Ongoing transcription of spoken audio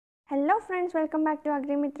Hello friends, welcome back to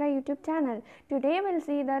AgriMitra YouTube channel. Today we'll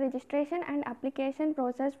see the registration and application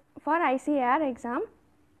process for ICAR exam.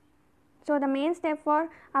 So the main step for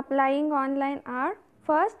applying online are: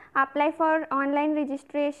 first, apply for online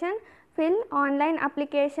registration, fill online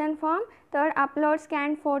application form, third, upload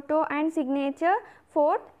scanned photo and signature,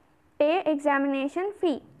 fourth, pay examination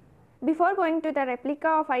fee. Before going to the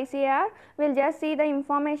replica of ICAR, we'll just see the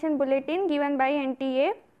information bulletin given by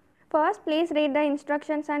NTA. First, please read the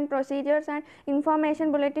instructions and procedures and information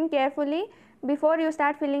bulletin carefully before you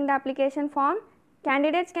start filling the application form.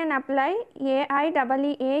 Candidates can apply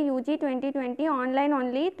ICAR UG 2020 online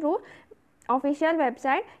only through official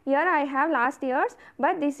website. Here I have last year's,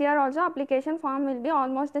 but this year also application form will be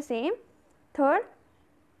almost the same. Third,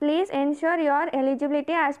 please ensure your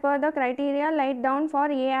eligibility as per the criteria laid down for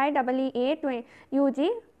ICAR UG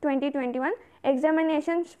 2021.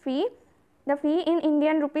 Examination fee. The fee in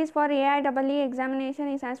Indian rupees for ICAR examination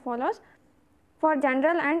is as follows. For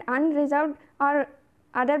general and unreserved or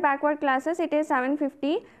other backward classes, it is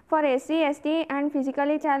 750. For SC, ST and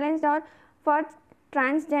physically challenged or for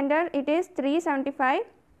transgender, it is 375.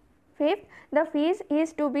 Fifth, the fees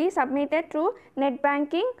is to be submitted through net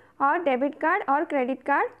banking or debit card or credit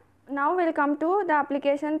card. Now we will come to the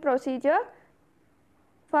application procedure.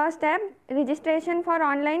 First step, registration for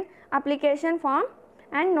online application form,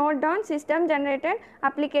 and note down system generated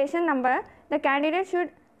application number. The candidate should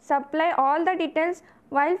supply all the details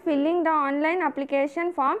while filling the online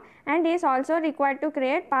application form and is also required to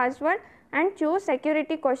create password and choose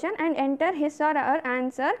security question and enter his or her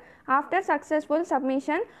answer. After successful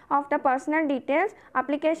submission of the personal details,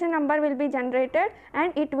 application number will be generated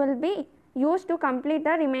and it will be used to complete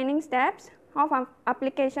the remaining steps of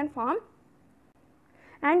application form,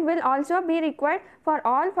 and will also be required for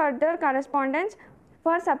all further correspondence.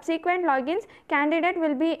 For subsequent logins, candidate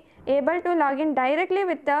will be able to log in directly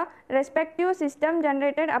with the respective system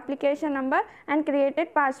generated application number and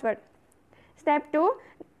created password. Step 2,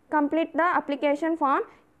 complete the application form.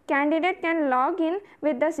 Candidate can log in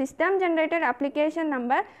with the system generated application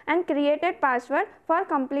number and created password for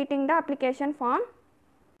completing the application form.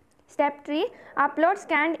 Step 3, upload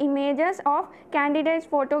scanned images of candidate's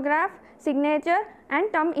photograph, signature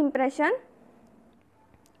and thumb impression.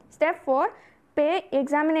 Step 4, pay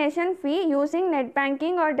examination fee using net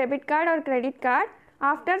banking or debit card or credit card.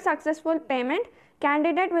 After successful payment,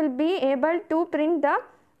 candidate will be able to print the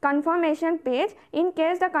confirmation page. In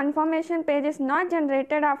case the confirmation page is not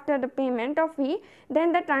generated after the payment of fee,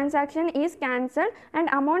 then the transaction is cancelled and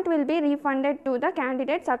amount will be refunded to the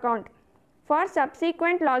candidate's account. For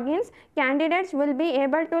subsequent logins, candidates will be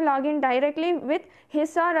able to log in directly with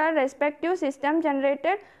his or her respective system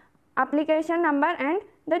generated application number and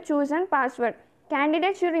the chosen password.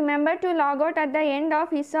 Candidate should remember to log out at the end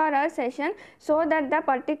of his or her session so that the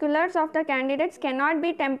particulars of the candidates cannot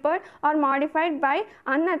be tampered or modified by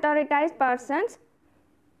unauthorized persons.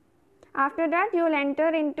 After that, you will enter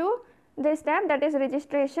into this step, that is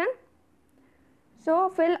registration. So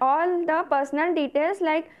fill all the personal details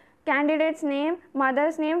like candidate's name,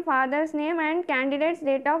 mother's name, father's name and candidate's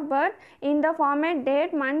date of birth in the format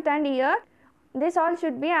date, month and year. This all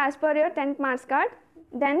should be as per your 10th marks card.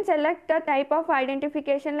 Then select the type of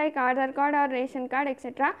identification like Aadhaar card or ration card,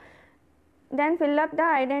 etc. Then fill up the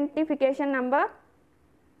identification number.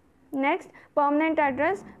 Next, permanent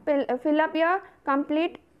address, fill up your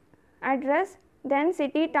complete address, then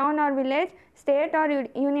city, town or village, state or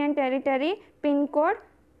union territory, pin code.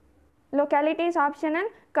 Locality is optional.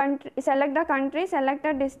 Country, select the country, select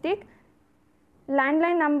the district.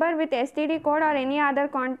 Landline number with STD code or any other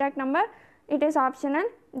contact number, it is optional.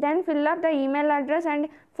 Then fill up the email address and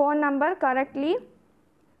phone number correctly.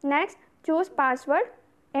 Next, choose password,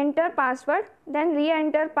 enter password, then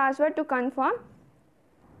re-enter password to confirm.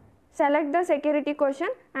 Select the security question,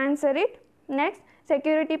 answer it. Next,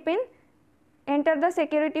 security pin, enter the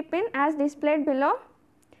security pin as displayed below.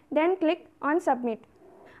 Then click on submit.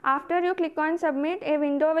 After you click on submit, a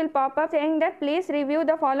window will pop up saying that please review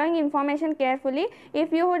the following information carefully.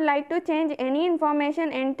 If you would like to change any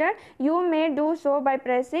information entered, you may do so by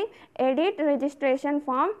pressing edit registration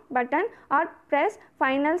form button or press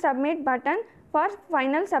final submit button for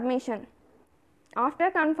final submission. After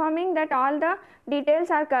confirming that all the details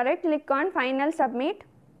are correct, click on final submit.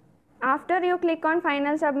 After you click on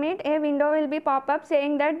final submit, a window will be pop up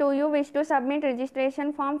saying that do you wish to submit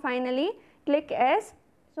registration form finally? Click yes.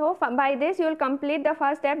 So by this you will complete the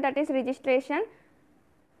first step, that is registration.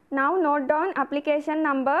 Now note down application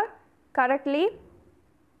number correctly.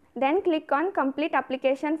 Then click on complete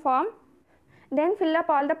application form. Then fill up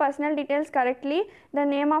all the personal details correctly. The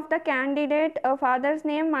name of the candidate, father's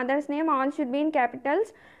name, mother's name, all should be in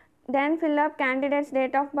capitals. Then fill up candidate's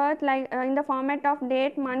date of birth in the format of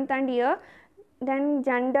date, month and year. Then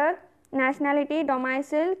gender, nationality,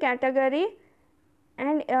 domicile, category,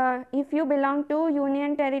 and if you belong to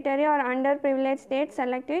union territory or underprivileged state,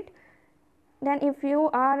 select it. Then if you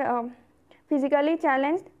are physically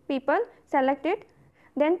challenged people, select it.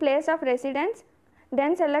 Then place of residence,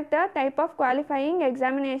 then select the type of qualifying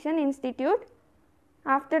examination institute.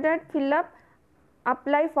 After that, fill up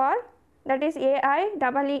apply for, that is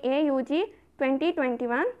ICAR UG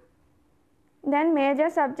 2021. Then major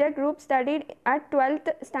subject group studied at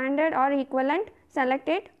 12th standard or equivalent, select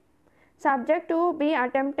it. Subject to be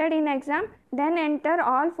attempted in exam, then enter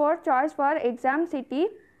all 4 choice for exam city.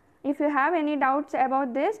 If you have any doubts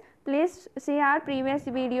about this, please see our previous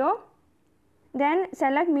video. Then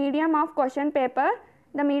select medium of question paper.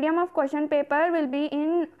 The medium of question paper will be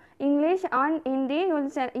in English or Hindi.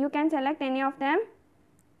 You can select any of them.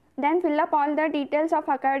 Then fill up all the details of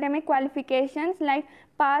academic qualifications like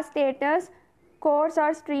pass status, course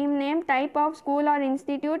or stream name, type of school or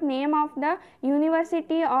institute, name of the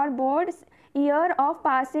university or board, year of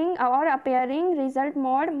passing or appearing, result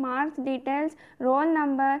mode, marks details, roll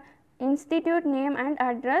number, institute name and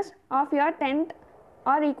address of your 10th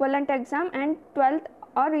or equivalent exam and 12th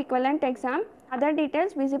or equivalent exam. Other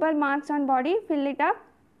details, visible marks on body, fill it up.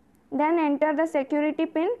 Then enter the security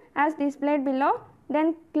pin as displayed below.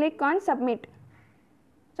 Then click on submit.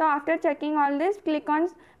 So after checking all this, click on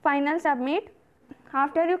final submit.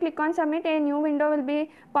 After you click on submit, a new window will be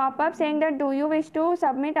pop up saying that do you wish to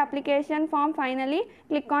submit application form finally.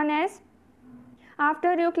 Click on yes.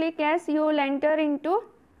 After you click yes, you will enter into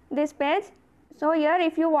this page. So here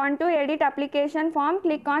if you want to edit application form,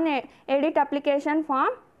 click on edit application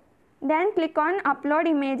form. Then click on upload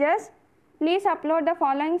images. Please upload the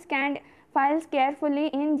following scanned files carefully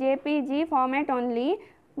in JPG format only.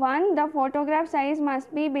 1. The photograph size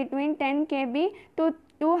must be between 10 KB to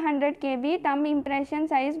 200 KB. Thumb impression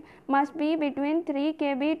size must be between 3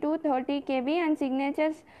 KB to 30 KB and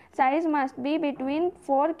signature size must be between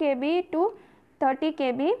 4 KB to 30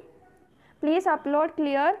 KB. Please upload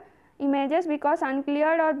clear images because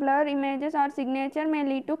uncleared or blurred images or signature may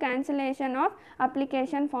lead to cancellation of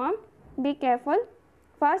application form. Be careful.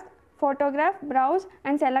 First, photograph, browse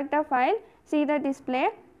and select a file. See the display.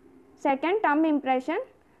 Second, thumb impression.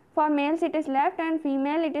 For males it is left and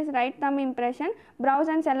female it is right thumb impression. Browse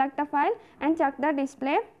and select a file and check the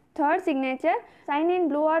display. Third, signature. Sign in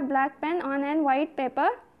blue or black pen on an white paper.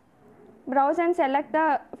 Browse and select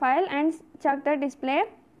the file and check the display.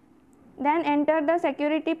 Then enter the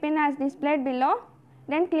security pin as displayed below.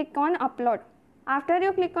 Then click on upload. After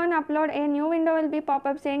you click on upload, a new window will be pop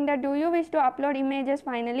up saying that do you wish to upload images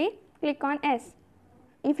finally. Click on yes.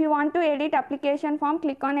 If you want to edit application form,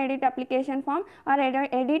 click on edit application form or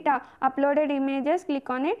edit uploaded images, click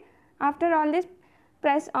on it. After all this,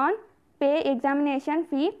 press on pay examination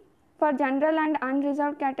fee. For general and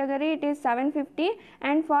unreserved category it is 750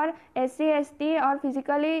 and for SC, ST or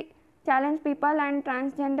physically challenged people and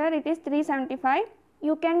transgender it is 375.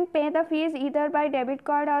 You can pay the fees either by debit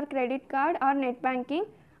card or credit card or net banking.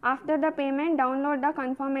 After the payment, download the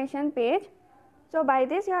confirmation page. So by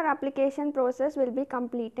this your application process will be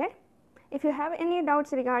completed. If you have any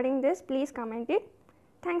doubts regarding this, please comment it.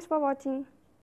 Thanks for watching.